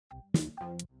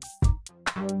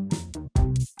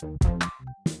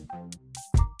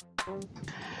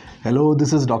Hello,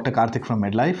 this is Dr. Karthik from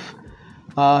Medlife.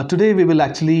 Today we will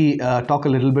actually talk a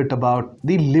little bit about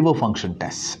the liver function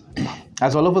tests.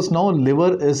 As all of us know,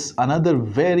 liver is another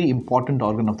very important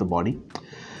organ of the body.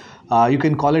 You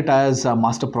can call it as a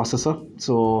master processor.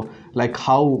 So like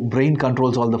how brain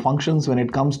controls all the functions, when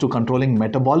it comes to controlling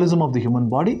metabolism of the human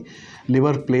body,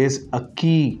 liver plays a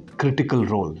key critical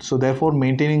role. So therefore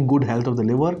maintaining good health of the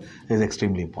liver is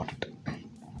extremely important.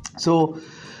 So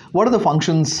what are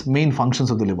the main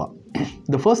functions of the liver?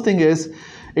 The first thing is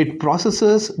it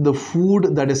processes the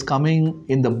food that is coming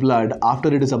in the blood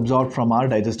after it is absorbed from our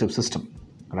digestive system,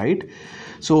 right?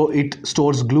 So it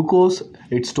stores glucose,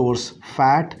 it stores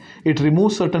fat, it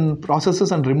removes certain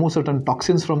processes and removes certain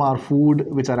toxins from our food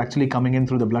which are actually coming in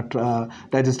through the blood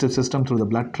digestive system, through the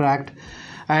blood tract.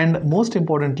 And most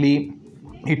importantly,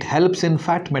 it helps in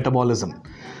fat metabolism.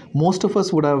 Most of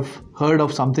us would have heard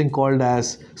of something called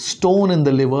as stone in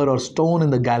the liver or stone in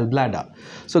the gallbladder.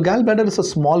 So gallbladder is a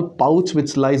small pouch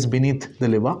which lies beneath the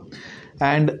liver,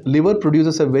 and liver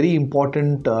produces a very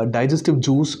important digestive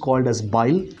juice called as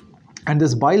bile, and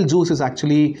this bile juice is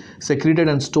actually secreted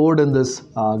and stored in this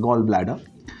gallbladder.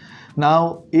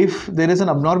 Now, if there is an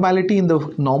abnormality in the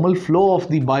normal flow of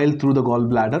the bile through the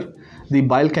gallbladder, the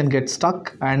bile can get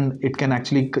stuck and it can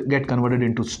actually get converted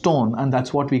into stone, and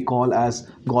that's what we call as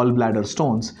gallbladder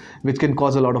stones, which can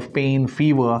cause a lot of pain,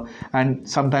 fever, and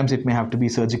sometimes it may have to be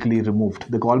surgically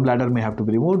removed. The gallbladder may have to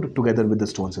be removed together with the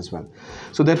stones as well.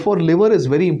 So therefore liver is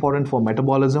very important for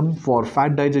metabolism, for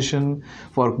fat digestion,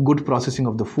 for good processing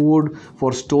of the food,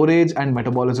 for storage and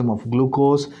metabolism of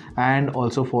glucose, and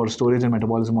also for storage and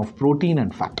metabolism of protein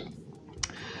and fat.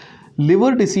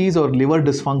 Liver disease or liver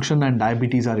dysfunction and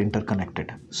diabetes are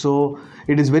interconnected. So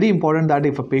it is very important that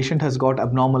if a patient has got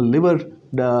abnormal liver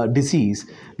disease,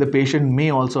 the patient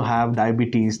may also have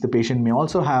diabetes, the patient may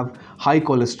also have high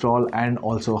cholesterol and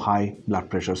also high blood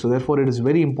pressure. So therefore it is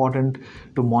very important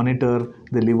to monitor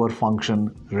the liver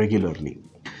function regularly.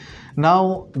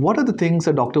 Now, what are the things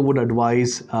a doctor would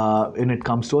advise when it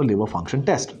comes to a liver function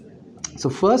test? So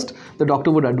first, the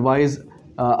doctor would advise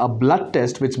a blood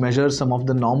test which measures some of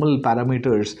the normal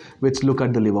parameters which look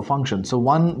at the liver function. So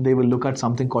one, they will look at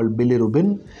something called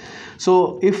bilirubin.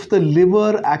 So if the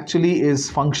liver actually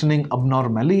is functioning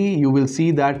abnormally, you will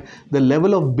see that the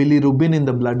level of bilirubin in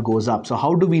the blood goes up. So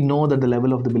how do we know that the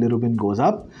level of the bilirubin goes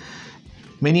up?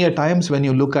 Many a times when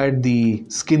you look at the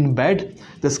skin bed,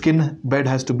 the skin bed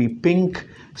has to be pink.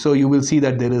 So you will see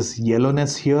that there is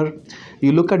yellowness here.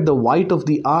 You look at the white of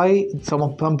the eye,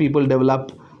 some people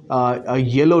develop a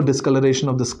yellow discoloration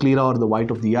of the sclera or the white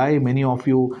of the eye. Many of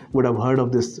you would have heard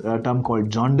of this term called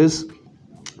jaundice.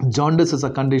 Jaundice is a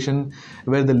condition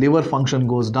where the liver function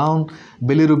goes down,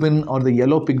 bilirubin or the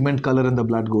yellow pigment color in the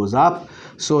blood goes up,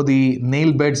 so the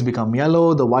nail beds become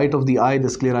yellow, the white of the eye, the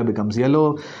sclera becomes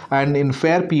yellow, and in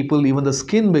fair people even the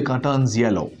skin turns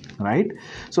yellow, right?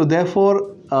 So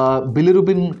therefore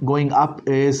bilirubin going up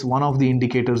is one of the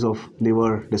indicators of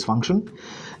liver dysfunction.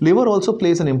 Liver also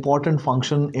plays an important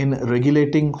function in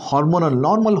regulating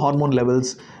normal hormone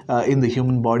levels in the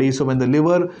human body. So when the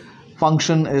liver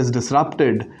function is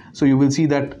disrupted, so you will see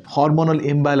that hormonal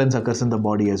imbalance occurs in the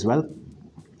body as well.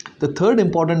 The third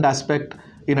important aspect,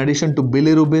 in addition to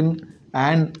bilirubin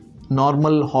and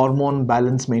normal hormone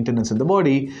balance maintenance in the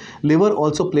body, liver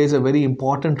also plays a very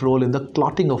important role in the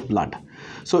clotting of blood.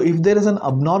 So if there is an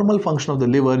abnormal function of the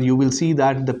liver, you will see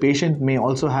that the patient may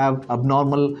also have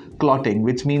abnormal clotting,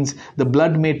 which means the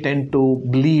blood may tend to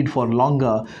bleed for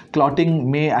longer.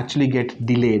 Clotting may actually get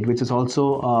delayed, which is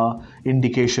also an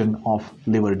indication of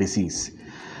liver disease.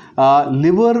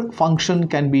 Liver function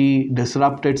can be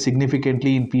disrupted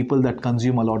significantly in people that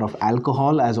consume a lot of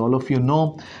alcohol. As all of you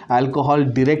know, alcohol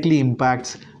directly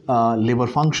impacts liver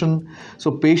function. So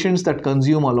patients that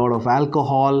consume a lot of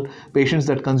alcohol, patients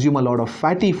that consume a lot of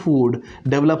fatty food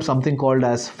develop something called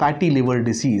as fatty liver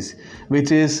disease,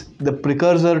 which is the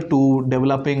precursor to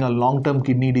developing a long-term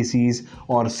kidney disease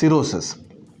or cirrhosis.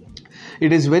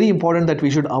 It is very important that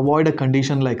we should avoid a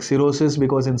condition like cirrhosis,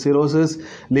 because in cirrhosis,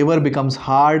 liver becomes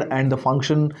hard and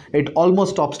it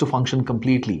almost stops to function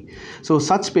completely. So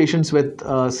such patients with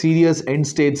serious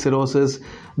end-stage cirrhosis,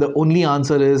 the only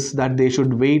answer is that they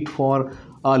should wait for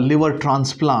a liver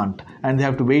transplant, and they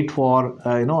have to wait for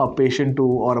a patient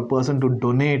or a person to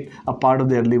donate a part of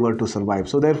their liver to survive.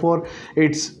 So therefore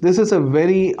this is a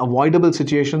very avoidable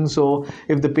situation. So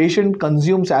if the patient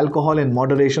consumes alcohol in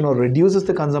moderation or reduces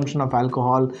the consumption of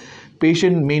alcohol,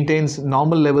 patient maintains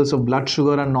normal levels of blood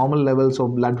sugar and normal levels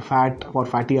of blood fat or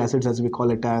fatty acids as we call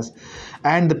it as,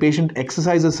 and the patient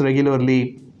exercises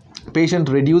regularly, patient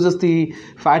reduces the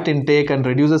fat intake and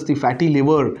reduces the fatty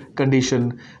liver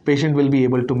condition, patient will be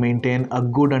able to maintain a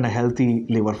good and a healthy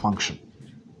liver function.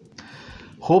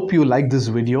 Hope you like this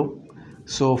video.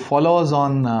 So follow us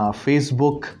on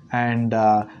Facebook and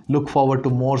look forward to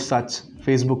more such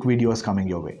Facebook videos coming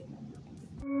your way.